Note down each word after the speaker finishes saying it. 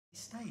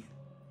staying?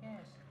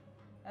 Yes,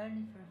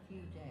 only for a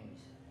few days.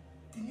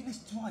 Didn't you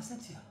listen to what I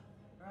said to you?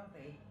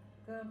 Robbie,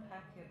 go and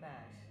pack your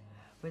bags.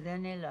 With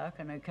any luck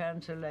and a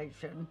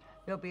cancellation,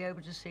 you'll be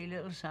able to see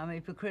little Sammy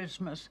for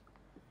Christmas.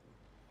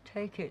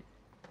 Take it.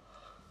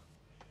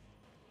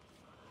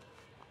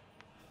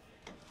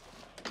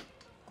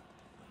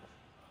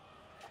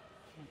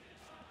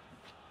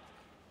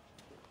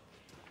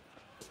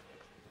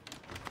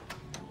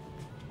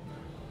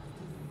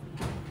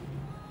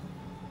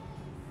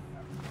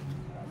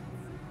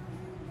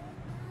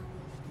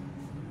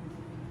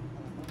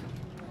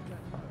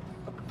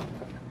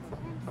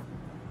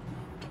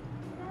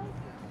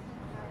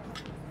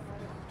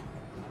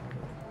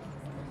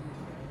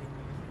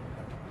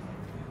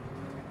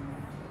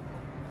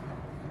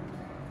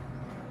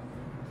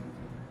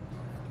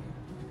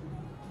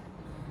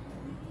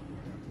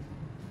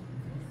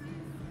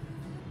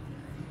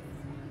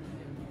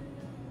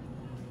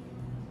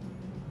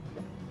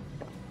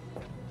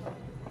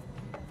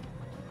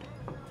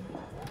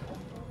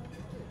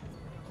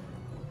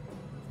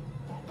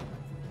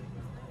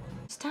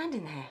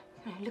 Standing there,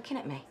 you know, looking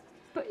at me.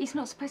 But he's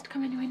not supposed to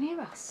come anywhere near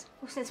us.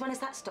 Well, since when has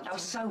that stopped? Oh,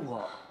 so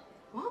what?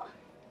 What?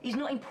 He's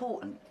not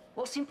important.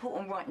 What's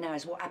important right now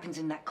is what happens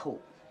in that court.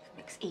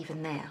 Mick's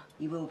even there.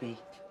 He will be.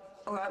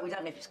 All right, we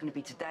don't know if it's going to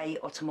be today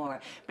or tomorrow,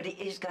 but it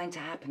is going to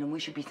happen, and we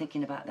should be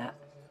thinking about that.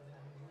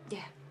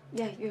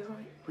 Yeah, you're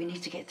right. We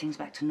need to get things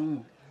back to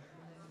normal.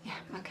 Yeah,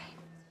 OK.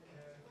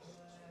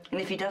 And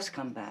if he does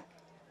come back,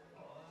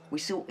 we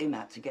sort him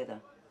out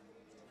together.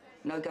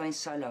 No going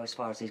solo as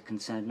far as he's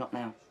concerned, not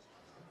now.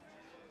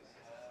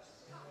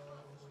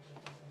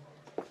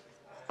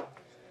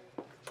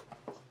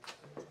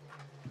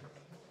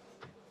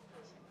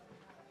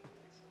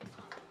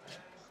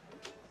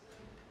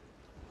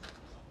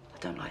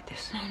 I don't like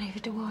this. No, neither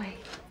do I.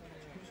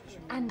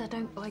 And I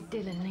don't like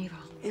Dylan neither.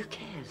 Who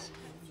cares?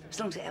 As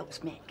long as it helps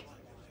Mick.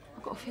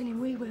 I've got a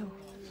feeling we will.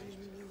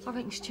 I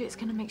reckon Stuart's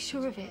going to make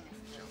sure of it.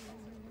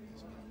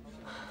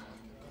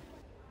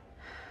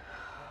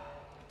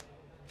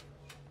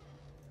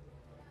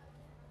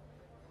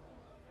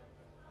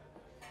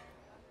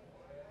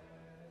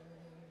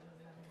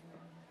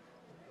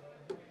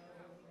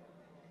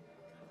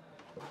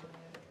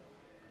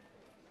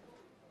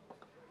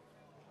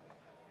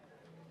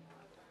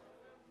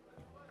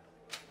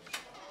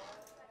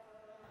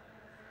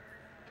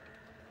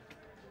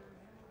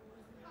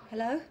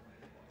 Hello?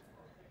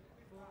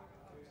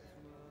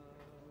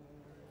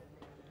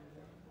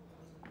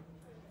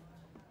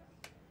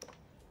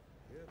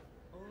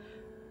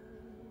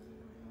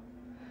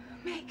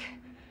 Mick.